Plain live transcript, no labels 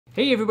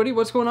Hey everybody,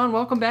 what's going on?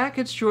 Welcome back.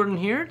 It's Jordan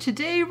here.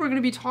 Today we're going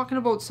to be talking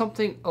about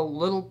something a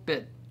little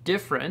bit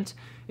different.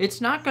 It's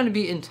not going to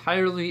be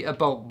entirely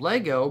about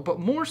Lego,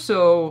 but more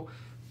so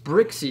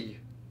Bricksie.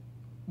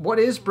 What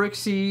is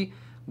Bricksie?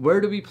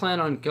 Where do we plan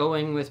on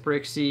going with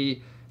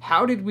Bricksie?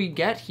 How did we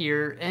get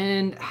here?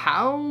 And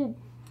how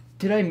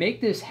did I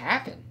make this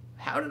happen?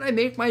 How did I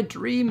make my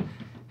dream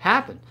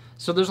happen?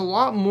 So there's a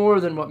lot more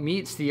than what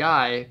meets the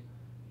eye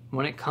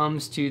when it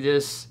comes to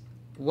this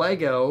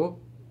Lego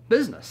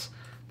business.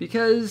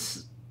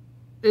 Because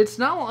it's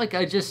not like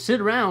I just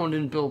sit around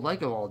and build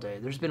Lego all day.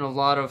 There's been a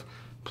lot of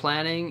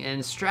planning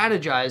and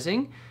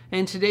strategizing,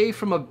 and today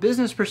from a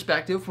business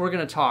perspective, we're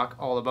gonna talk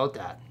all about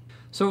that.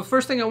 So the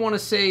first thing I wanna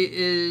say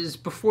is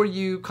before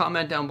you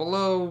comment down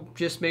below,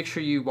 just make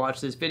sure you watch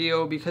this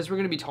video because we're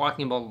gonna be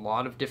talking about a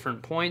lot of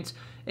different points,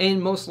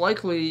 and most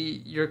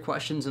likely your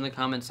questions in the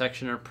comment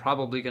section are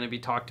probably gonna be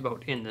talked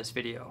about in this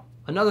video.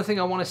 Another thing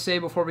I wanna say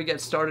before we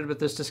get started with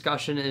this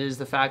discussion is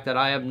the fact that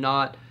I am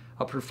not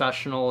a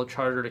professional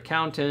chartered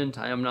accountant.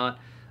 I am not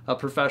a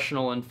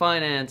professional in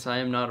finance. I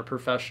am not a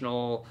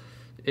professional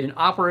in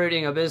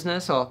operating a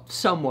business. Well,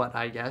 somewhat,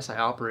 I guess. I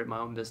operate my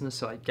own business,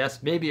 so I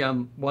guess maybe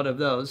I'm one of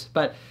those.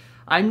 But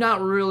I'm not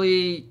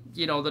really,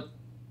 the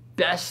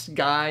best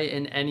guy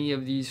in any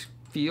of these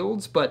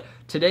fields. But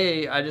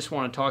today, I just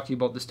want to talk to you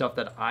about the stuff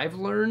that I've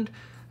learned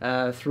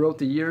throughout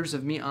the years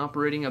of me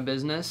operating a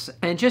business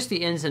and just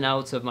the ins and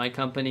outs of my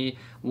company,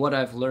 what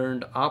I've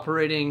learned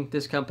operating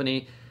this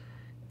company.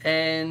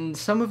 And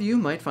some of you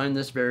might find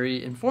this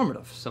very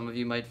informative. Some of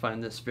you might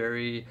find this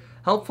very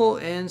helpful,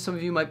 and some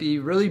of you might be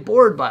really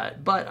bored by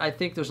it. But I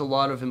think there's a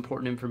lot of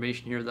important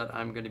information here that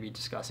I'm going to be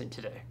discussing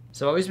today.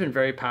 So I've always been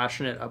very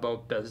passionate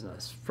about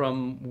business.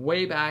 From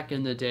way back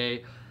in the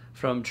day,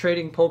 from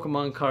trading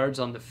Pokemon cards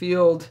on the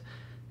field,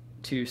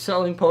 to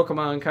selling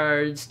Pokemon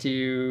cards,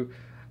 to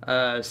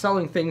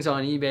selling things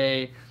on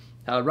eBay,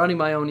 running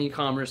my own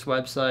e-commerce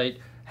website,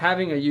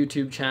 having a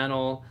YouTube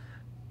channel,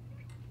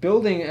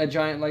 building a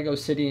giant Lego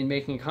city and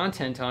making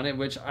content on it,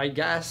 which I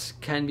guess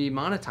can be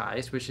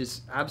monetized, which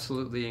is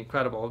absolutely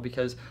incredible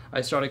because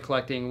I started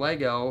collecting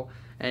Lego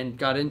and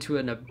got into it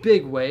in a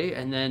big way.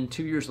 And then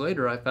 2 years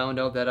later, I found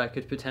out that I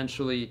could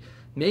potentially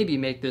maybe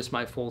make this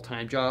my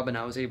full-time job. And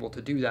I was able to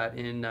do that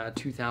in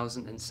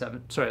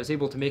 2007. Sorry, I was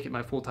able to make it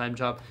my full-time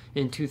job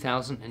in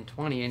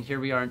 2020. And here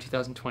we are in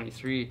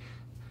 2023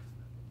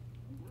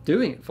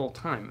 doing it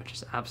full-time, which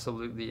is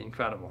absolutely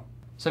incredible.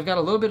 So I've got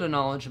a little bit of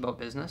knowledge about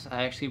business.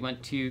 I actually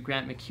went to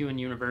Grant MacEwan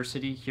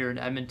University here in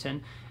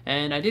Edmonton,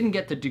 and I didn't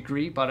get the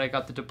degree, but I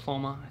got the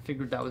diploma. I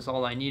figured that was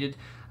all I needed.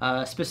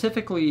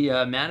 Specifically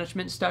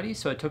management studies,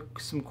 so I took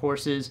some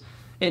courses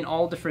in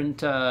all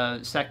different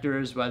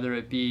sectors, whether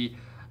it be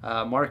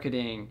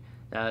marketing,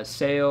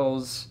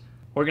 sales,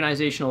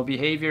 organizational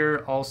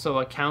behavior, also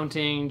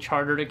accounting,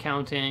 chartered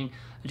accounting,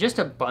 just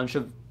a bunch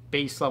of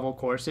base level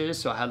courses.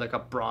 So I had like a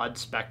broad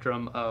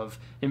spectrum of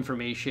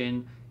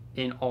information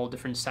in all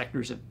different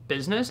sectors of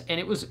business, and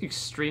it was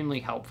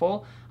extremely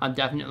helpful. I'm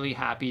definitely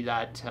happy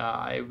that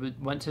I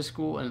went to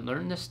school and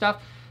learned this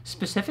stuff.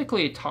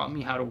 Specifically, it taught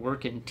me how to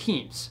work in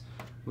teams,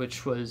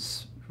 which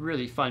was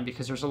really fun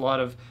because there's a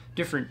lot of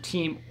different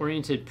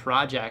team-oriented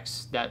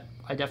projects that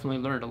I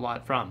definitely learned a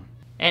lot from.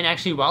 And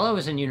actually, while I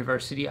was in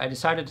university, I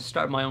decided to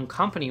start my own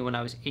company when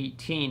I was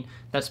 18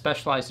 that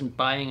specialized in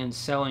buying and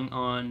selling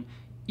on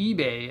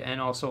eBay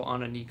and also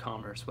on an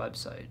e-commerce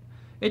website.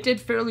 It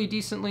did fairly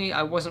decently.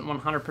 I wasn't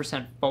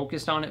 100%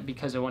 focused on it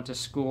because I went to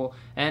school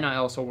and I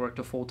also worked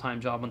a full-time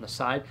job on the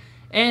side.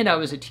 And I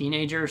was a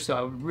teenager, so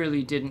I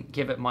really didn't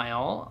give it my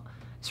all.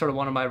 Sort of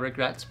one of my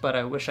regrets, but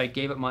I wish I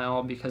gave it my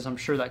all because I'm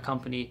sure that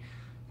company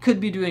could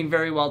be doing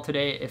very well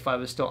today if I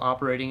was still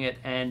operating it,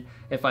 and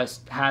if I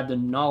had the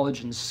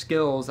knowledge and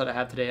skills that I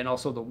have today and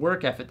also the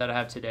work ethic that I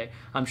have today,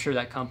 I'm sure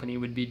that company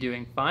would be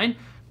doing fine.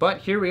 But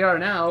here we are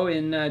now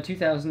in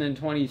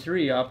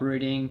 2023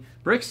 operating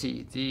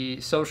Bricksie,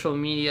 the social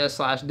media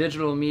 /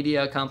 digital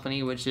media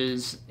company, which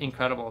is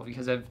incredible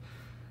because I've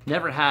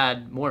never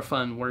had more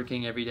fun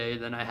working every day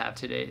than I have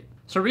today.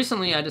 So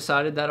recently I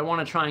decided that I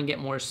want to try and get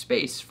more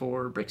space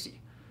for Bricksie,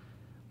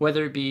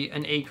 whether it be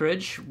an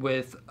acreage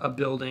with a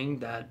building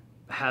that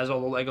has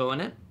all the Lego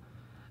in it,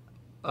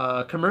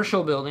 a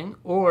commercial building,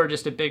 or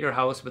just a bigger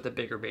house with a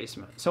bigger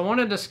basement. So I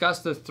want to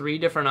discuss the 3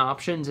 different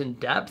options in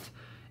depth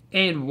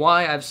and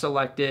why I've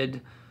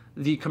selected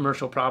the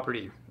commercial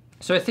property.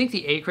 So I think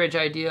the acreage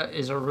idea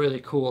is a really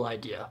cool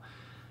idea.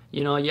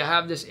 You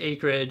have this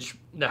acreage,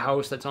 the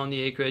house that's on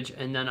the acreage,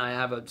 and then I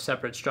have a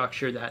separate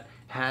structure that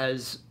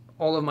has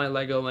all of my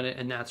Lego in it,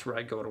 and that's where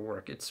I go to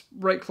work. It's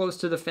right close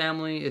to the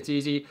family, it's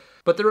easy,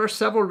 but there are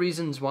several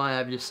reasons why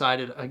I've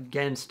decided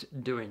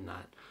against doing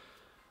that.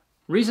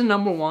 Reason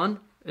number 1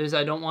 is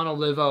I don't want to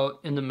live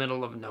out in the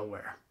middle of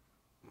nowhere.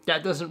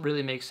 That doesn't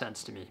really make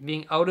sense to me.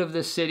 Being out of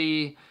the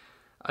city,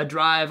 a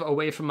drive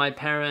away from my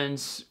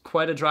parents,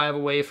 quite a drive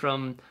away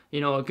from,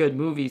 a good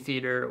movie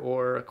theater,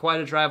 or quite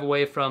a drive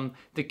away from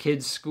the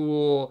kids'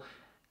 school,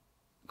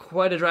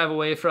 quite a drive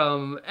away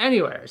from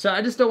anywhere. So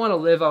I just don't want to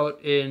live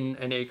out in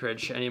an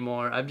acreage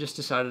anymore. I've just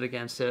decided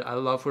against it. I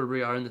love where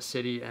we are in the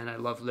city, and I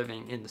love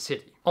living in the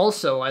city.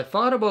 Also, I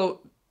thought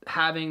about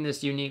having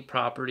this unique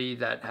property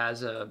that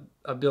has a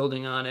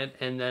building on it,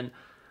 and then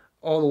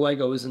all the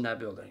Lego is in that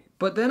building.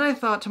 But then I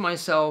thought to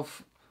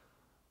myself,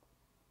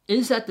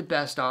 is that the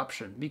best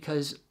option?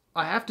 Because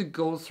I have to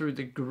go through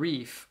the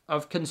grief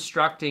of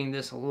constructing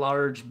this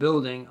large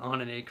building on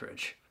an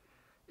acreage.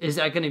 Is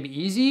that going to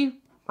be easy?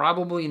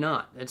 Probably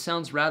not. It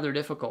sounds rather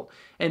difficult.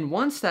 And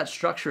once that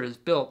structure is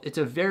built, it's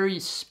a very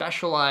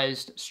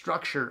specialized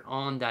structure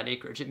on that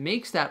acreage. It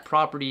makes that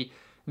property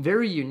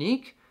very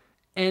unique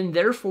and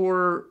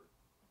therefore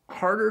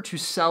harder to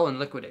sell and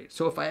liquidate.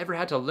 So if I ever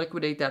had to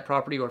liquidate that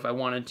property, or if I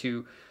wanted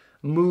to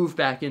move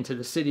back into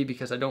the city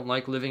because I don't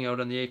like living out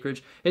on the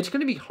acreage, it's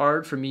going to be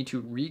hard for me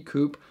to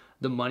recoup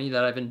the money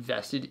that I've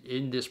invested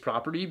in this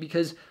property,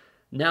 because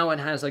now it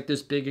has like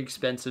this big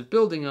expensive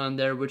building on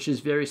there, which is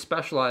very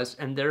specialized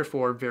and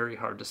therefore very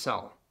hard to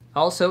sell.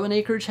 Also, an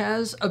acreage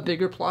has a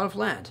bigger plot of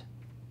land,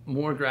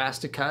 more grass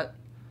to cut,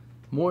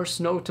 more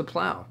snow to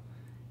plow.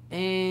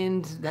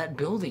 And that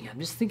building, I'm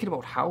just thinking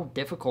about how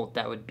difficult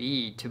that would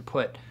be to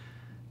put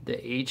the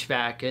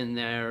HVAC in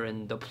there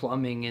and the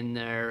plumbing in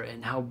there,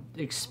 and how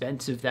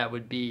expensive that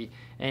would be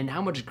and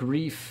how much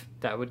grief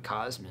that would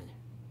cause me.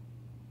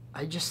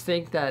 I just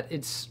think that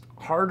it's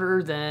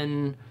harder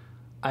than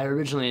I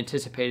originally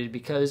anticipated,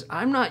 because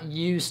I'm not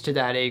used to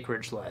that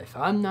acreage life.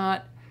 I'm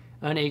not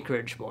an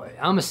acreage boy.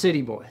 I'm a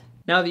city boy.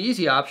 Now, the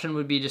easy option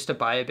would be just to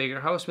buy a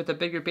bigger house with a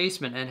bigger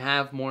basement and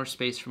have more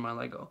space for my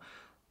Lego.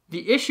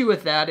 The issue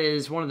with that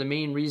is, one of the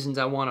main reasons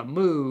I want to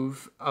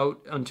move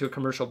out onto a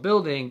commercial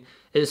building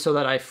is so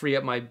that I free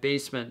up my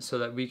basement so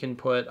that we can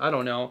put, I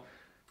don't know,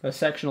 a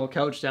sectional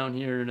couch down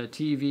here and a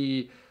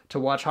TV to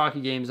watch hockey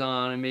games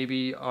on, and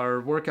maybe our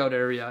workout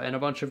area and a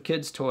bunch of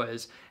kids'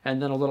 toys,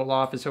 and then a little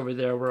office over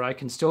there where I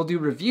can still do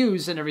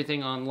reviews and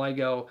everything on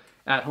Lego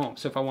at home.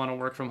 So if I want to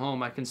work from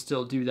home, I can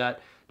still do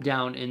that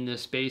down in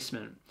this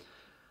basement.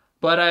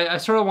 But I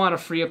sort of want to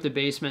free up the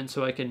basement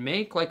so I can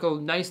make like a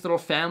nice little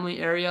family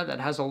area that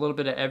has a little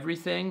bit of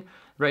everything.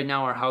 Right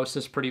now our house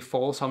is pretty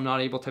full, so I'm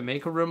not able to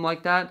make a room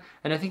like that.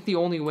 And I think the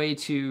only way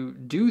to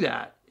do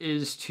that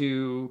is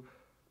to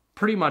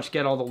pretty much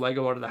get all the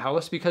Lego out of the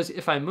house, because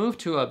if I move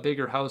to a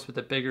bigger house with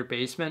a bigger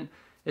basement,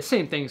 the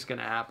same thing's going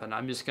to happen.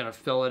 I'm just going to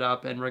fill it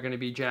up and we're going to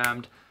be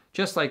jammed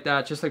just like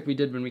that, just like we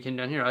did when we came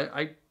down here.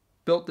 I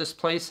built this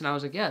place and I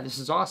was like, yeah, this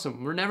is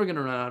awesome. We're never going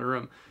to run out of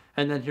room.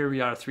 And then here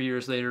we are 3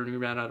 years later and we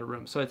ran out of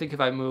room. So I think if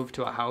I move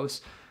to a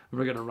house,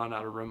 we're going to run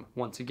out of room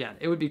once again.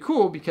 It would be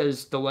cool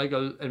because the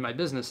Lego in my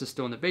business is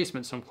still in the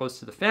basement, so I'm close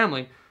to the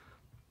family.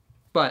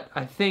 But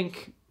I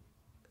think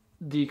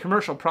the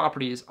commercial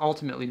property is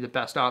ultimately the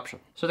best option.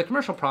 So the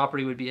commercial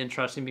property would be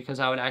interesting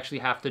because I would actually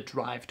have to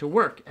drive to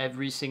work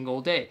every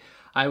single day.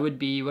 I would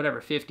be,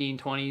 whatever, 15,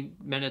 20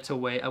 minutes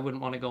away. I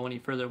wouldn't want to go any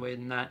further away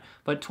than that,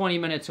 but 20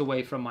 minutes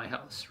away from my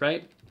house,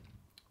 right?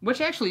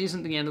 Which actually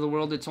isn't the end of the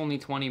world. It's only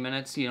 20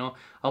 minutes. You know,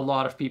 a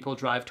lot of people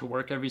drive to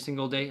work every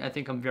single day. I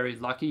think I'm very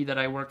lucky that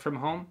I work from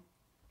home,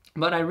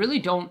 but I really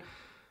don't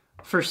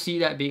foresee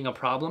that being a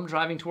problem,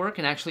 driving to work.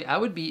 And actually, I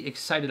would be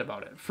excited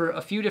about it for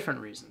a few different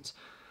reasons.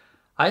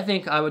 I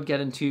think I would get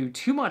into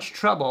too much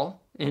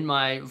trouble in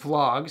my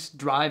vlogs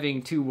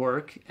driving to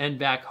work and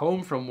back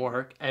home from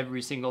work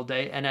every single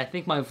day. And I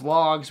think my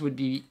vlogs would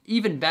be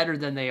even better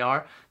than they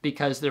are,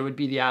 because there would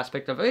be the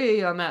aspect of,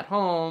 hey, I'm at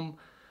home.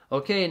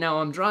 Okay, now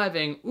I'm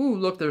driving. Ooh,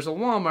 look, there's a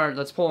Walmart.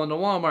 Let's pull into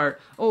Walmart.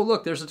 Oh,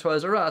 look, there's a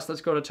Toys R Us.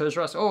 Let's go to Toys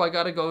R Us. Oh, I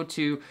got to go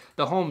to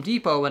the Home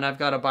Depot and I've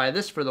got to buy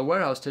this for the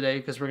warehouse today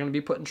because we're going to be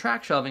putting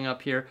track shelving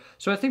up here.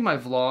 So I think my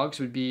vlogs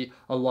would be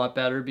a lot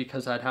better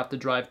because I'd have to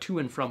drive to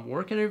and from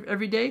work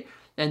every day,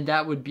 and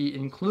that would be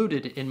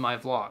included in my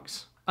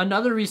vlogs.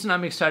 Another reason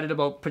I'm excited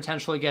about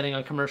potentially getting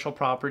a commercial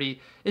property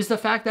is the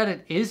fact that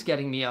it is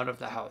getting me out of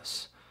the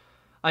house.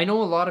 I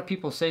know a lot of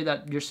people say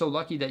that you're so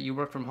lucky that you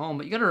work from home,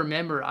 but you got to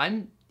remember,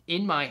 I'm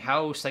in my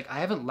house. Like, I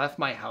haven't left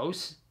my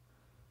house.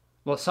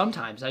 Well,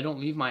 sometimes I don't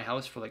leave my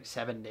house for like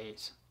 7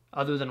 days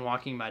other than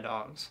walking my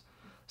dogs.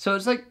 So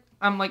it's like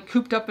I'm like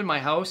cooped up in my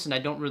house and I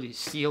don't really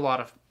see a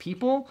lot of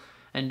people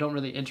and don't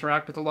really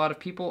interact with a lot of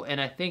people. And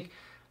I think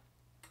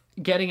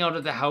getting out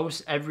of the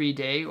house every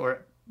day,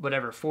 or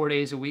whatever, 4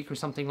 days a week or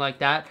something like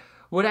that,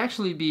 would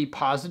actually be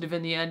positive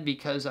in the end,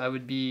 because I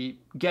would be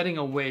getting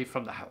away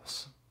from the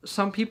house.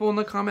 Some people in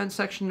the comment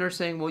section are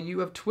saying, well, you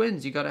have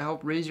twins, you got to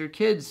help raise your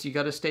kids, you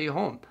got to stay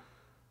home.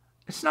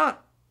 It's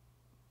not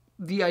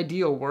the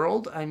ideal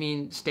world. I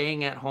mean,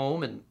 staying at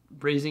home and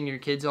raising your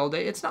kids all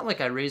day, it's not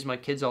like I raise my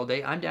kids all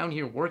day. I'm down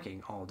here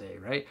working all day,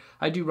 right?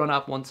 I do run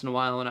up once in a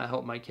while and I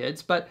help my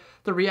kids, but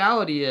the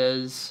reality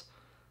is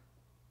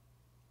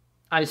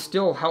I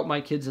still help my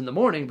kids in the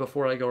morning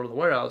before I go to the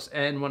warehouse.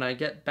 And when I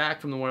get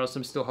back from the warehouse,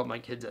 I'm still helping my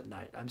kids at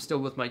night. I'm still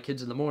with my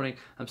kids in the morning.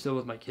 I'm still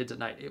with my kids at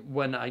night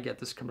when I get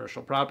this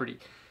commercial property.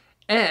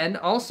 And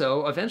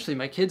also, eventually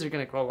my kids are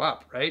going to grow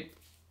up, right?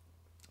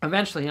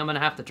 Eventually I'm going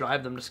to have to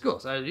drive them to school.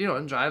 So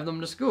I, drive them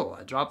to school.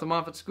 I drop them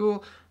off at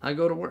school. I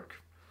go to work.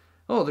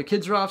 Oh, the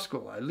kids are off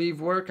school. I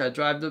leave work, I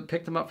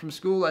pick them up from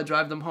school, I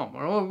drive them home.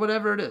 Or oh,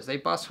 whatever it is. They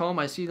bus home,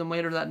 I see them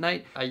later that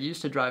night. I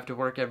used to drive to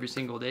work every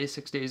single day,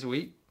 6 days a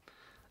week.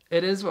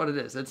 It is what it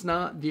is. It's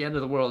not the end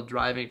of the world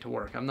driving to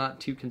work. I'm not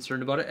too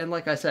concerned about it. And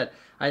like I said,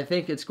 I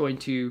think it's going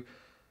to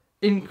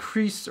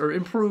increase or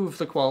improve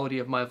the quality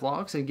of my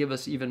vlogs and give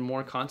us even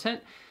more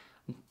content.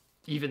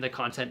 Even the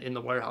content in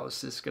the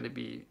warehouse is going to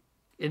be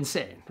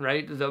insane,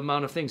 right? The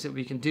amount of things that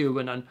we can do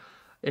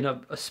in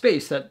a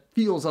space that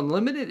feels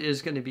unlimited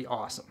is going to be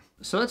awesome.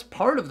 So that's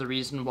part of the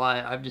reason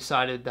why I've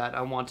decided that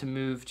I want to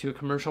move to a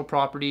commercial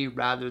property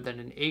rather than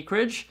an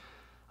acreage.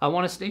 I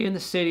want to stay in the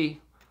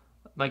city.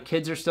 My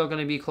kids are still going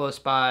to be close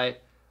by.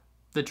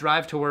 The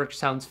drive to work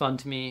sounds fun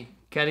to me.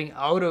 Getting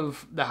out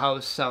of the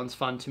house sounds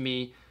fun to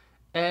me.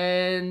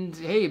 And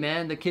hey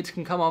man, the kids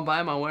can come on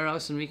by my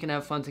warehouse and we can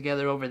have fun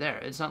together over there.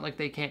 It's not like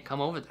they can't come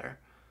over there.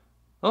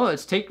 Oh,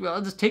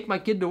 I'll just take my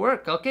kid to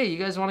work. Okay, you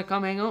guys want to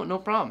come hang out? No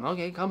problem.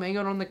 Okay, come hang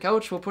out on the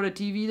couch. We'll put a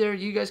TV there.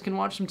 You guys can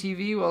watch some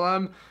TV while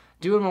I'm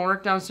doing my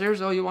work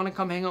downstairs. Oh, you want to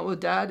come hang out with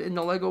Dad in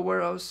the Lego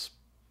warehouse?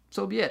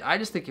 So be it. I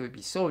just think it would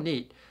be so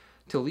neat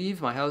to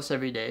leave my house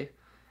every day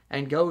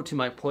and go to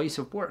my place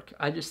of work.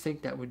 I just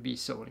think that would be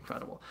so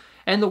incredible.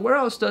 And the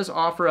warehouse does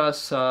offer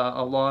us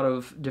a lot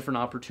of different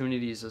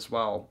opportunities as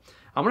well.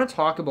 I'm going to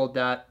talk about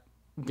that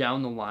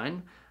down the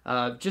line.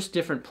 Just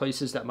different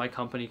places that my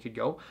company could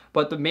go.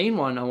 But the main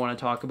one I want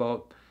to talk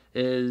about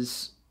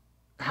is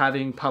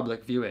having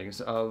public viewings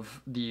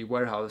of the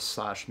warehouse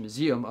 /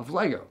 museum of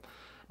Lego.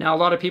 Now, a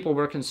lot of people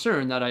were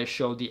concerned that I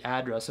showed the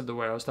address of the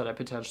warehouse that I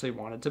potentially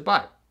wanted to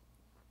buy.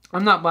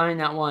 I'm not buying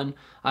that one.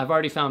 I've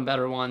already found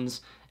better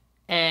ones,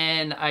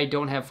 and I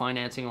don't have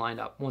financing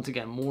lined up. Once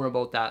again, more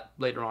about that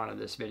later on in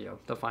this video,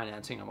 the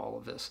financing of all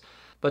of this.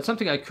 But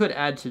something I could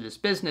add to this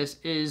business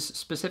is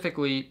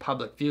specifically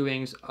public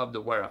viewings of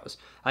the warehouse.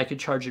 I could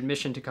charge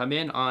admission to come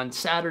in on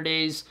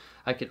Saturdays.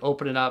 I could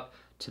open it up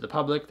to the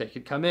public. They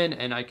could come in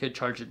and I could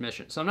charge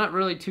admission. So I'm not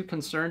really too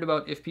concerned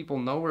about if people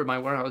know where my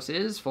warehouse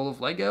is full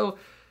of Lego.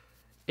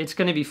 It's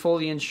going to be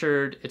fully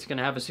insured. It's going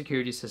to have a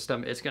security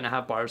system. It's going to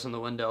have bars on the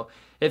window.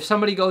 If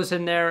somebody goes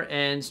in there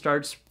and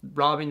starts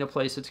robbing the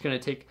place, it's going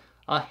to take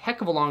a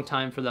heck of a long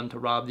time for them to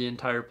rob the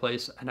entire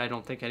place. And I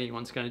don't think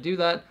anyone's going to do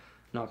that.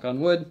 Knock on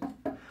wood.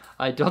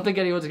 I don't think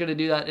anyone's going to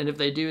do that, and if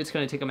they do, it's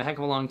going to take them a heck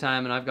of a long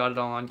time, and I've got it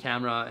all on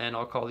camera, and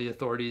I'll call the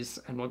authorities,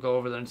 and we'll go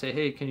over there and say,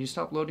 hey, can you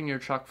stop loading your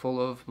truck full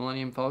of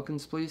Millennium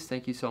Falcons, please?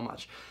 Thank you so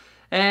much.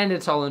 And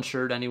it's all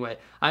insured anyway.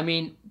 I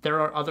mean, there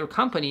are other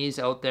companies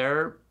out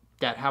there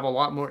that have a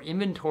lot more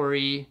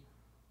inventory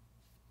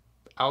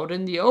out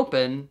in the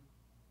open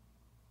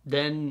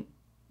than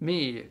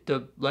me,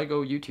 the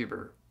Lego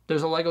YouTuber.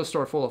 There's a Lego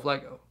store full of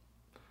Lego,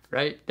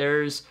 right?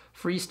 There's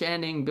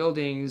freestanding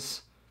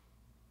buildings,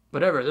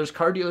 whatever. There's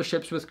car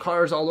dealerships with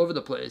cars all over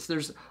the place.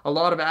 There's a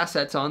lot of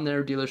assets on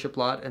their dealership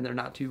lot and they're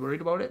not too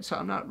worried about it. So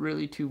I'm not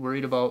really too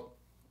worried about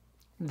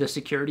the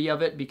security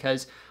of it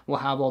because we'll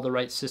have all the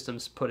right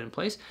systems put in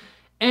place.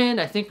 And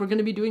I think we're going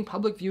to be doing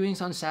public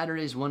viewings on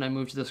Saturdays when I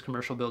move to this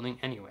commercial building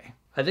anyway.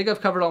 I think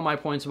I've covered all my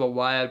points about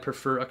why I'd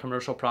prefer a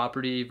commercial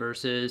property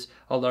versus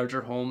a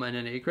larger home and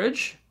an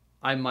acreage.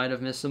 I might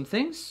have missed some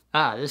things.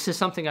 This is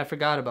something I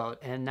forgot about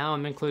and now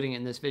I'm including it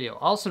in this video.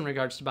 Also in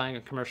regards to buying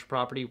a commercial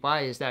property,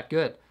 why is that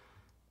good?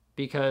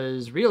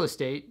 Because real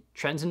estate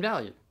trends in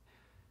value.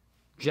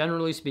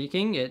 Generally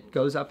speaking, it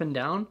goes up and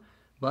down,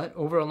 but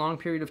over a long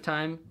period of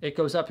time, it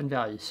goes up in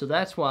value. So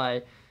that's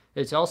why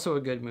it's also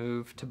a good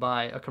move to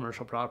buy a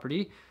commercial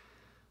property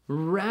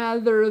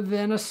rather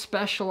than a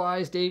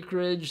specialized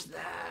acreage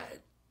that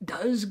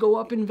does go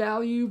up in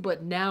value,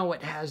 but now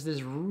it has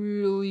this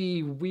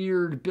really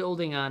weird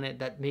building on it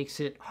that makes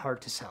it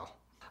hard to sell.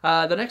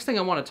 The next thing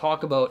I want to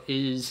talk about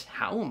is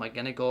how am I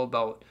going to go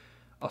about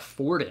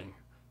affording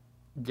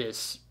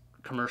this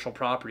commercial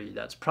property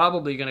that's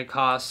probably going to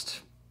cost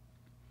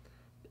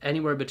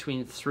anywhere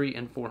between $300,000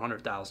 and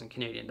 $400,000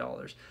 Canadian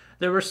dollars.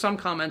 There were some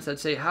comments that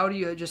say, how do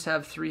you just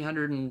have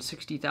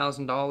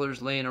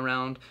 $360,000 laying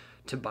around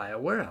to buy a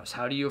warehouse?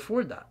 How do you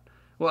afford that?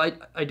 Well,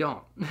 I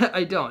don't.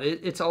 I don't.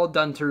 It's all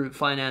done through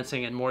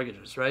financing and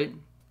mortgages, right?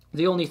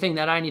 The only thing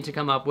that I need to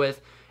come up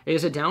with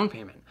is a down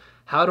payment.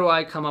 How do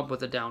I come up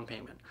with a down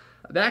payment?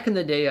 Back in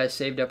the day, I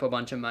saved up a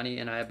bunch of money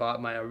and I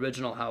bought my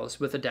original house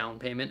with a down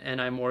payment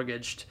and I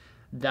mortgaged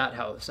that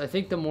house. I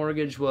think the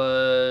mortgage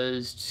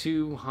was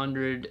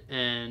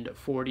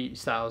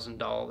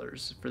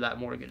 $240,000 for that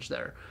mortgage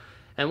there.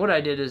 And what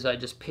I did is I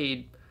just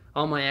paid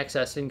all my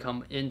excess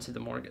income into the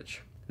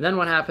mortgage. Then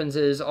what happens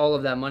is all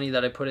of that money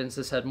that I put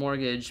into said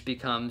mortgage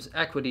becomes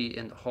equity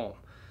in the home.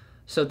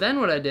 So then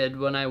what I did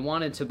when I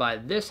wanted to buy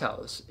this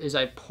house is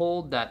I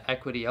pulled that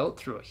equity out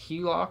through a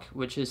HELOC,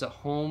 which is a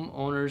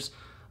homeowner's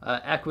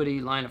equity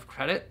line of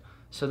credit.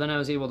 So then I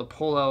was able to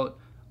pull out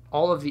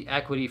all of the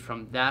equity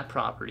from that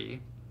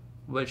property,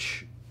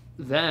 which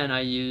then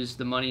I used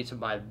the money to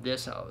buy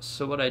this house.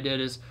 So what I did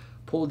is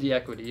pulled the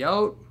equity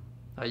out.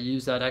 I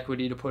used that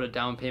equity to put a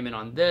down payment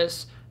on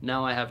this.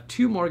 Now I have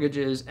two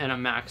mortgages and a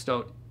maxed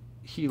out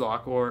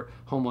HELOC or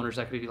homeowner's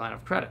equity line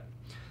of credit.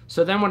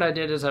 So then what I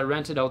did is I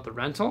rented out the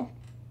rental,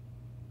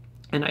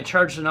 and I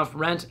charged enough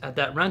rent at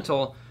that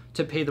rental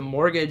to pay the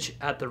mortgage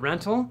at the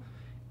rental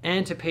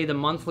and to pay the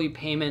monthly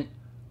payment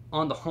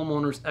on the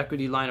homeowner's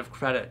equity line of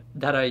credit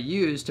that I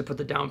used to put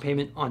the down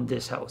payment on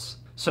this house.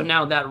 So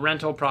now that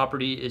rental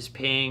property is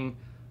paying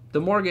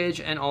the mortgage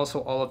and also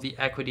all of the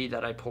equity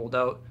that I pulled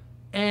out,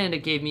 and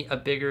it gave me a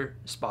bigger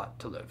spot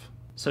to live.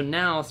 So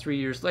now 3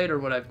 years later,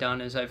 what I've done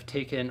is I've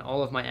taken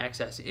all of my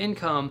excess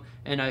income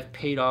and I've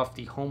paid off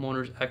the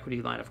homeowner's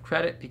equity line of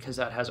credit because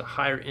that has a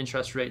higher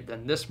interest rate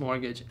than this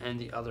mortgage and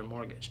the other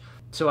mortgage.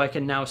 So I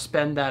can now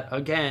spend that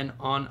again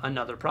on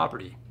another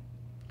property.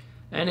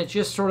 And it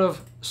just sort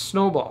of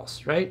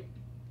snowballs, right?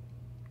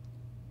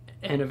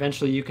 And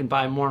eventually you can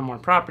buy more and more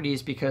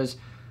properties because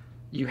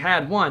you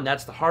had one,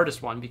 that's the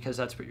hardest one because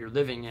that's what you're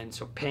living in.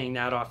 So paying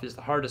that off is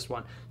the hardest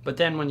one. But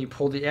then when you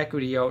pull the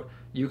equity out,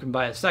 you can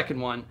buy a second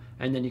one,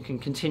 and then you can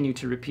continue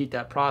to repeat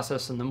that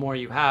process. And the more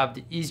you have,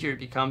 the easier it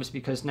becomes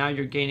because now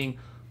you're gaining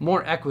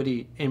more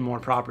equity in more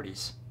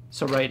properties.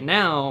 So right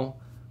now,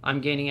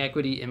 I'm gaining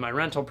equity in my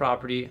rental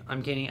property.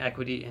 I'm gaining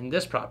equity in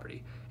this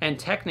property. And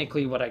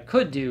technically what I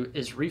could do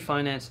is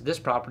refinance this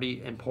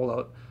property and pull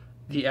out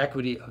the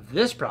equity of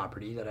this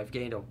property that I've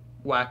gained a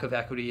whack of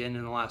equity in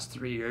the last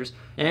 3 years.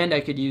 And I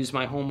could use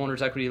my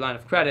homeowner's equity line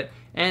of credit.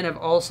 And I've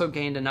also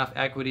gained enough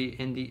equity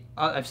in the,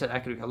 I've said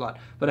equity a lot,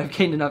 but I've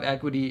gained enough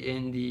equity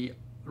in the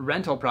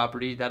rental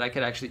property that I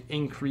could actually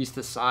increase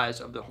the size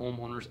of the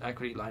homeowner's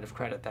equity line of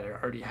credit that I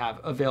already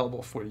have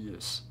available for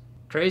use.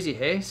 Crazy,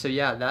 hey? So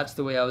yeah, that's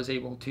the way I was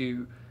able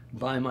to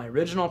buy my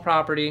original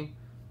property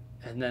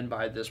and then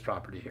buy this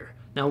property here.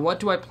 Now, what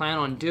do I plan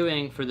on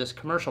doing for this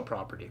commercial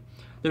property?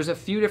 There's a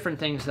few different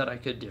things that I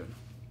could do.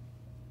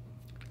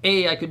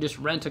 I could just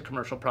rent a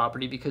commercial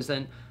property because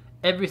then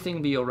everything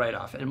will be a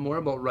write-off, and more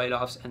about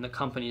write-offs and the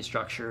company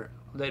structure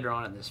later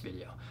on in this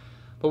video.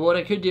 But what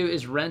I could do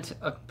is rent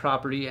a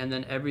property and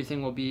then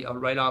everything will be a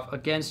write-off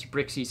against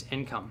Bricksie's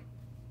income,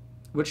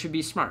 which should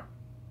be smart.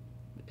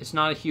 It's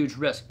not a huge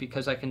risk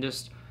because I can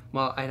just,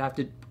 well, I'd have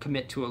to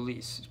commit to a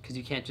lease because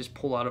you can't just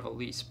pull out of a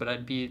lease, but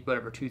I'd be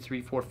whatever, 2,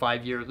 3, 4,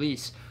 5 year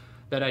lease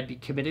that I'd be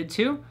committed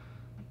to.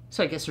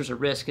 So I guess there's a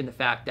risk in the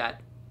fact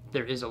that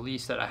there is a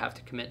lease that I have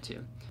to commit to.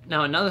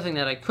 Now, another thing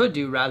that I could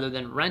do rather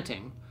than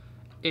renting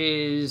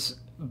is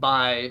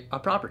buy a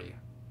property,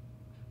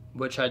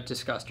 which I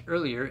discussed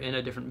earlier in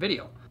a different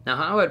video. Now,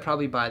 how I'd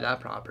probably buy that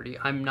property,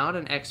 I'm not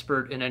an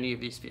expert in any of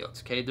these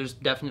fields, okay? There's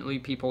definitely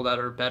people that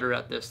are better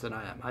at this than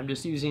I am. I'm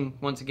just using,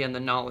 once again, the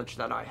knowledge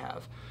that I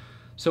have.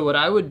 So what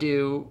I would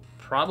do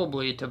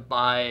probably to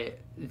buy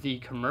the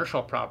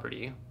commercial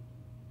property,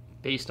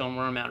 based on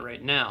where I'm at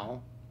right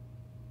now,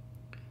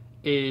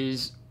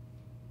 is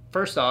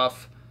first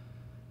off,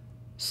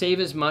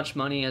 save as much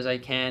money as I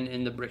can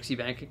in the Bricksie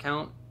bank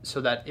account so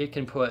that it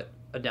can put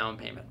a down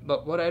payment.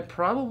 But what I'd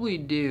probably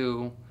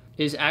do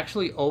is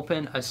actually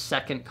open a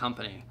second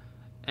company.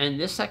 And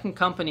this second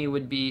company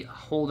would be a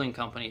holding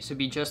company. So it'd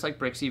be just like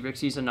Bricksie.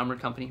 Brixie's a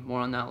numbered company, more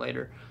on that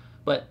later.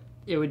 But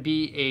it would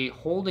be a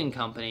holding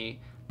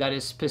company that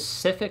is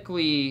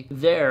specifically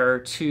there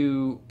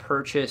to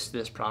purchase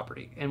this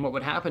property. And what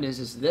would happen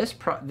is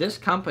this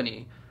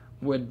company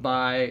would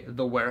buy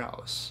the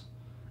warehouse.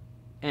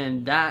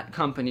 And that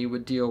company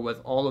would deal with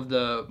all of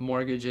the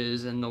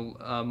mortgages and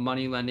the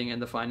money lending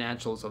and the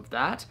financials of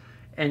that.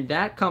 And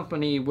that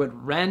company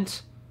would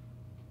rent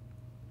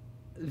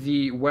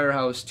the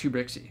warehouse to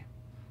Bricksie.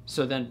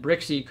 So then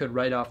Bricksie could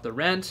write off the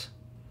rent,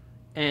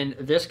 and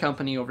this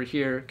company over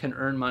here can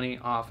earn money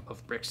off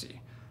of Bricksie.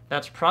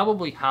 That's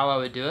probably how I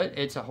would do it.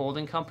 It's a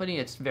holding company.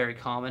 It's very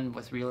common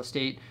with real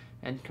estate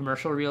and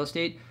commercial real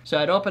estate. So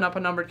I'd open up a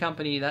numbered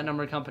company. That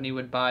numbered company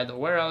would buy the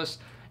warehouse,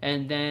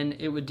 and then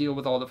it would deal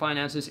with all the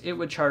finances. It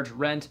would charge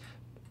rent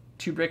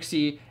to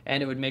Bricksie,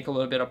 and it would make a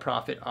little bit of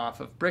profit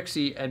off of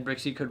Bricksie, and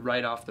Bricksie could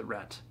write off the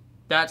rent.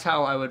 That's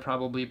how I would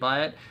probably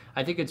buy it.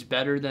 I think it's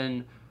better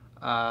than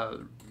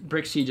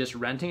Bricksie just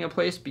renting a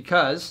place,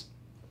 because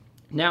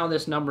now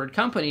this numbered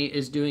company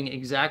is doing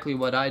exactly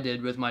what I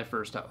did with my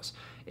first house.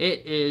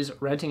 It is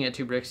renting it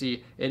to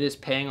Bricksie. It is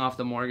paying off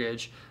the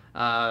mortgage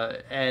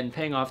and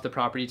paying off the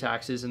property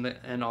taxes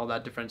and all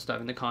that different stuff,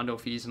 and the condo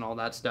fees and all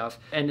that stuff.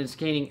 And it's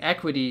gaining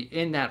equity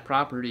in that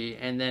property,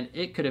 and then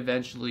it could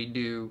eventually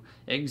do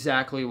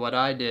exactly what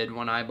I did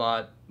when I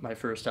bought my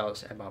first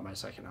house and bought my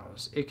second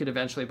house. It could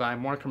eventually buy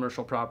more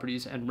commercial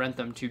properties and rent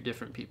them to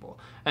different people.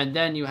 And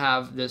then you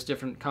have this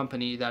different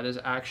company that is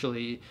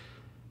actually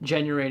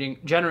generating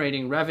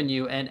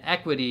revenue and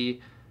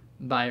equity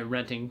by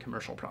renting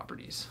commercial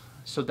properties.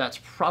 So that's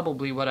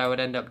probably what I would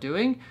end up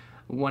doing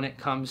when it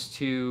comes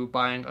to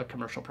buying a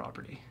commercial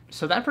property.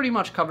 So that pretty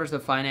much covers the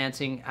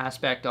financing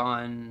aspect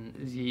on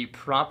the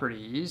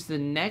properties. The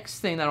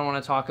next thing that I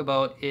want to talk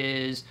about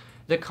is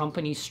the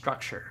company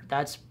structure.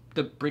 That's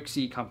the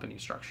Bricksie company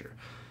structure.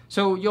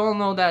 So you all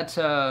know that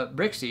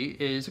Bricksie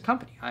is a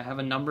company. I have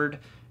a numbered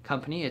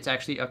company. It's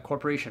actually a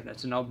corporation.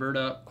 It's an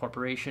Alberta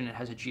corporation. It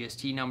has a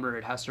GST number.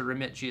 It has to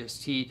remit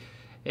GST.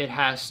 It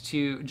has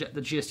to,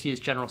 the GST is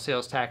general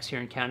sales tax here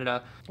in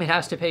Canada. It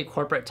has to pay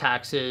corporate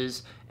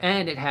taxes,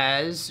 and it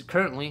has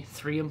currently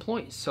 3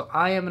 employees. So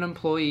I am an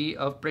employee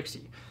of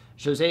Bricksie.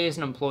 Jose is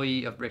an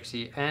employee of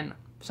Bricksie, and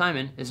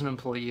Simon is an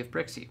employee of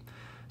Bricksie.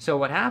 So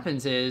what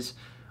happens is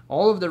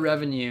all of the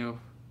revenue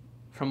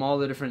from all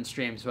the different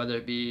streams, whether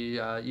it be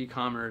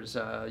e-commerce,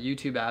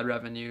 YouTube ad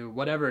revenue,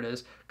 whatever it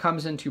is,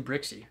 comes into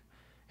Bricksie.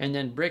 And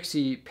then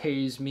Bricksie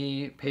pays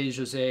me, pays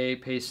Jose,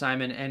 pays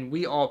Simon, and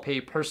we all pay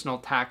personal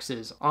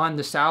taxes on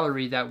the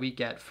salary that we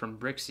get from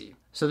Bricksie.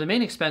 So the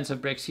main expense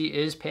of Bricksie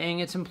is paying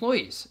its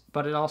employees,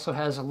 but it also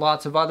has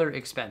lots of other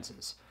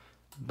expenses.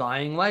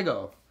 Buying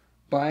Lego,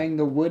 buying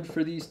the wood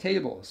for these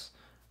tables,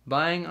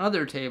 buying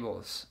other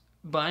tables,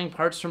 buying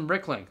parts from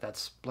Bricklink,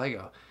 that's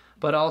Lego,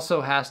 but also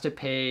has to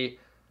pay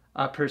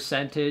a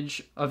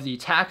percentage of the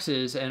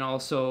taxes and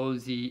also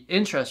the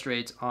interest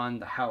rates on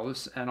the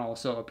house, and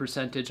also a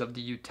percentage of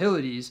the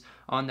utilities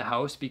on the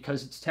house,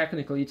 because it's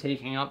technically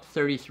taking up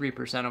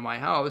 33% of my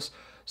house.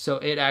 So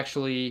it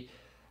actually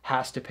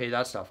has to pay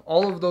that stuff.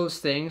 All of those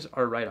things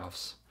are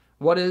write-offs.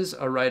 What is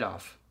a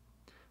write-off?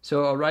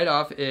 So a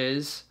write-off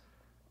is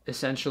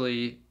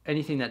essentially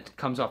anything that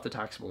comes off the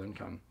taxable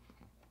income.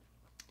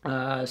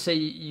 Say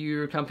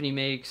your company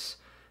makes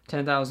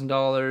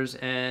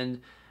 $10,000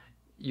 and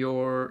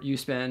you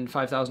spend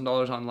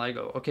 $5,000 on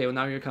Lego. Okay, well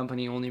now your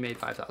company only made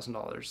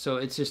 $5,000. So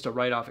it's just a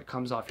write-off. It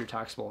comes off your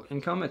taxable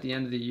income. At the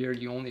end of the year,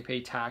 you only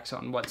pay tax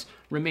on what's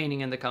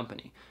remaining in the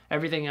company.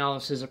 Everything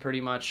else is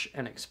pretty much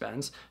an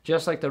expense,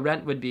 just like the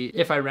rent would be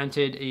if I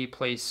rented a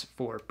place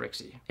for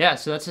Bricksie. Yeah,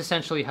 so that's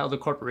essentially how the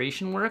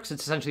corporation works.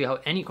 It's essentially how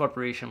any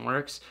corporation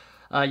works.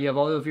 You have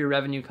all of your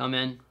revenue come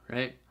in,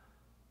 right?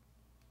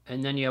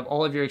 And then you have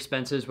all of your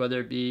expenses, whether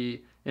it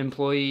be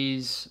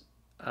employees,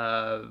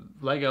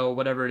 Lego,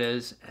 whatever it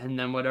is, and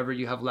then whatever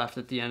you have left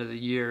at the end of the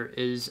year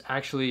is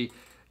actually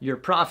your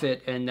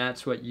profit, and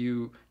that's what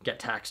you get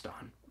taxed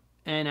on.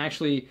 And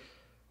actually,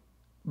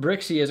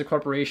 Bricksie as a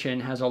corporation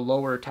has a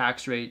lower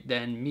tax rate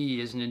than me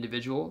as an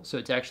individual, so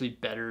it's actually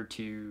better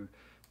to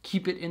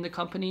keep it in the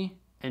company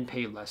and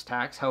pay less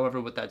tax. However,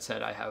 with that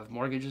said, I have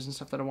mortgages and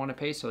stuff that I want to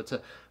pay, so it's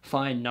a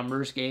fine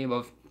numbers game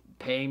of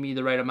paying me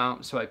the right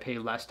amount so I pay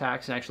less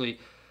tax. And actually,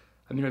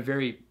 I'm in a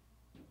very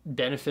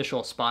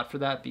beneficial spot for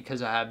that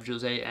because I have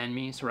Jose and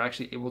me, so we're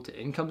actually able to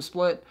income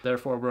split.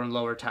 Therefore, we're in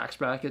lower tax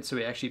brackets, so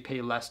we actually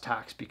pay less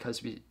tax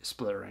because we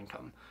split our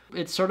income.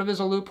 It sort of is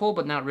a loophole,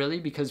 but not really,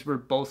 because we're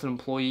both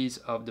employees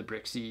of the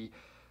Bricksie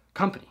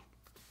company.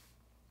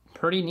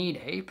 Pretty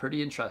neat, eh?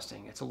 Pretty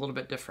interesting. It's a little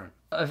bit different.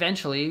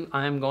 Eventually,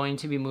 I'm going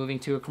to be moving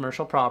to a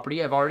commercial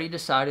property. I've already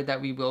decided that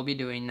we will be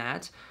doing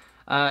that.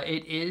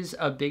 It is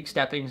a big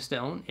stepping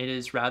stone. It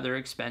is rather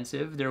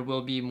expensive. There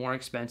will be more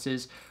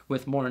expenses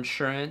with more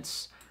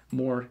insurance,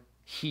 more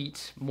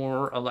heat,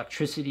 more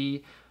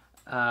electricity,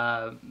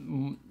 a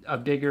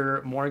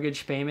bigger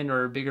mortgage payment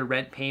or a bigger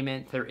rent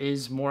payment. There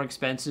is more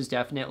expenses,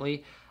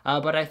 definitely.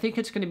 But I think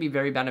it's going to be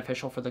very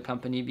beneficial for the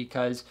company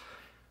because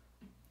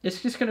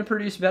it's just going to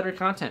produce better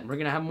content. We're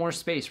going to have more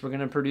space. We're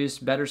going to produce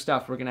better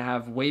stuff. We're going to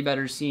have way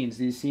better scenes.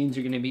 These scenes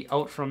are going to be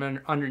out from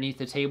underneath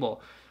the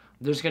table.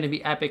 There's going to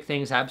be epic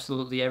things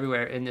absolutely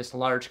everywhere in this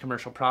large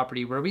commercial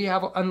property where we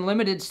have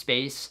unlimited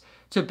space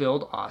to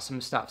build awesome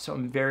stuff. So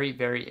I'm very,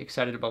 very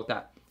excited about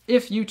that.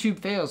 If YouTube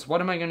fails,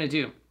 what am I going to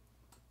do?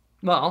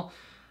 Well,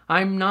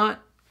 I'm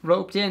not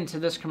roped into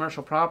this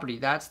commercial property.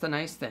 That's the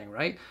nice thing,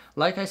 right?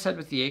 Like I said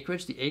with the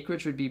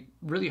acreage would be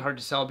really hard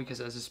to sell because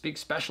it has this big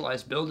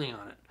specialized building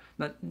on it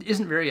that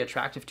isn't very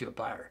attractive to a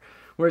buyer.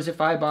 Whereas if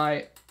I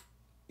buy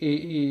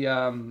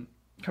a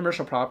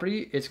commercial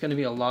property, it's going to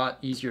be a lot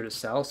easier to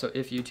sell. So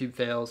if YouTube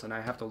fails and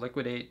I have to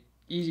liquidate,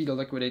 easy to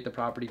liquidate the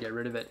property, get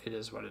rid of it, it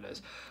is what it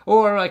is.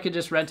 Or I could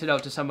just rent it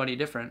out to somebody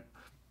different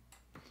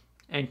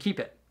and keep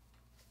it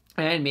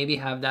and maybe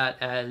have that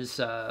as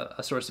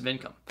a source of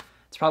income.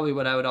 It's probably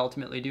what I would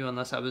ultimately do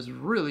unless I was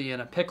really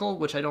in a pickle,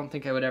 which I don't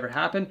think would ever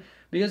happen,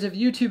 because if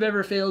YouTube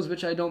ever fails,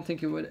 which I don't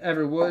think it would,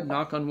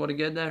 knock on wood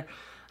again there,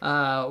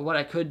 what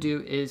I could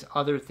do is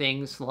other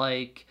things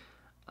like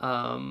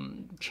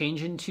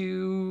change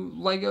into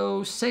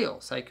Lego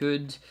sales. I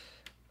could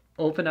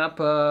open up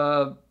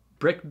a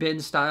Brick Bin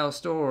style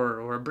store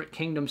or a Brick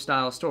Kingdom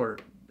style store.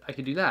 I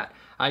could do that.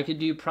 I could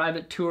do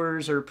private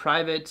tours or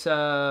private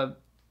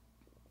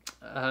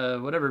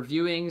whatever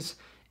viewings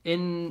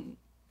in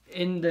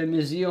the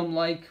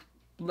museum-like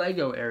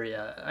Lego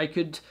area. I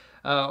could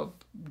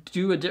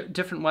do a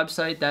different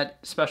website that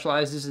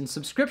specializes in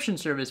subscription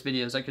service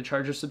videos. I could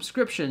charge a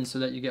subscription so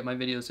that you get my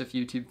videos if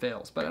YouTube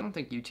fails. But I don't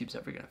think YouTube's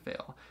ever going to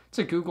fail. It's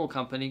a Google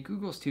company.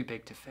 Google's too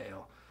big to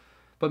fail.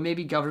 But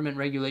maybe government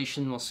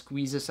regulation will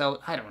squeeze us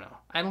out. I don't know.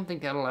 I don't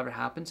think that'll ever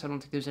happen, so I don't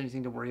think there's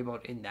anything to worry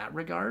about in that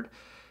regard.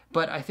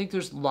 But I think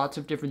there's lots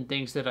of different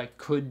things that I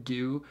could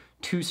do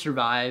to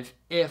survive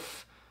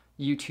if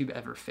YouTube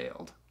ever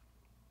failed.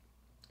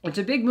 It's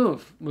a big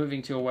move,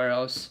 moving to a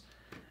warehouse.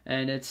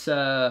 And it's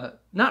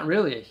not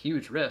really a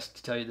huge risk,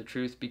 to tell you the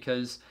truth,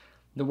 because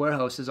the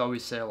warehouse is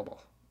always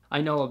saleable.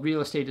 I know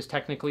real estate is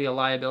technically a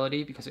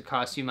liability because it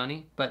costs you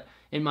money, but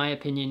in my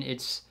opinion,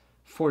 it's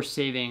for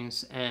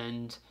savings,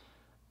 and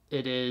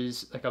it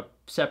is like a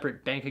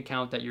separate bank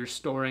account that you're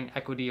storing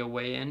equity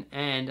away in,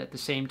 and at the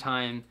same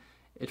time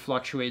it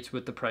fluctuates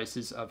with the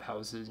prices of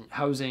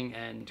housing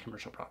and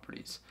commercial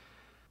properties.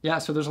 Yeah,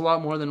 so there's a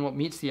lot more than what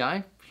meets the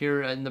eye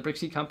here in the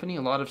Bricksie company.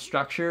 A lot of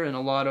structure and a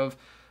lot of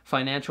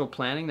financial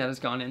planning that has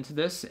gone into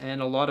this,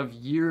 and a lot of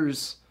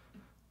years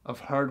of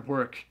hard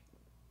work,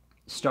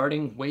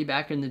 starting way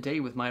back in the day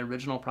with my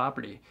original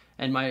property,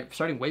 and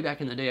starting way back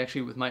in the day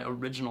actually with my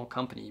original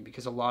company,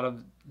 because a lot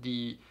of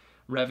the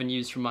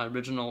revenues from my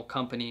original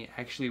company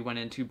actually went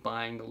into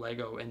buying the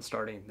Lego and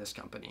starting this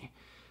company.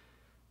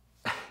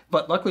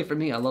 But luckily for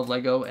me, I love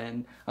Lego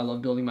and I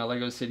love building my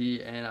Lego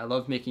city and I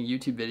love making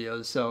YouTube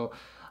videos. So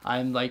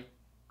I'm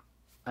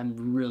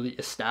really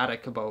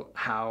ecstatic about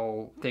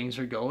how things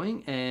are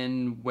going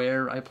and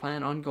where I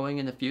plan on going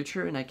in the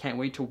future. And I can't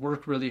wait to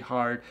work really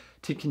hard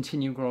to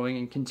continue growing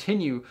and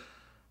continue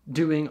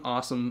doing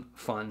awesome,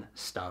 fun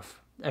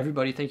stuff.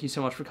 Everybody, thank you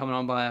so much for coming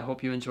on by. I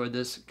hope you enjoyed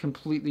this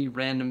completely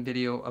random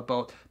video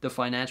about the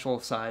financial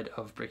side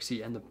of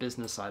Bricksie and the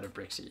business side of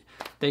Bricksie.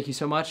 Thank you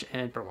so much,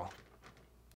 and farewell.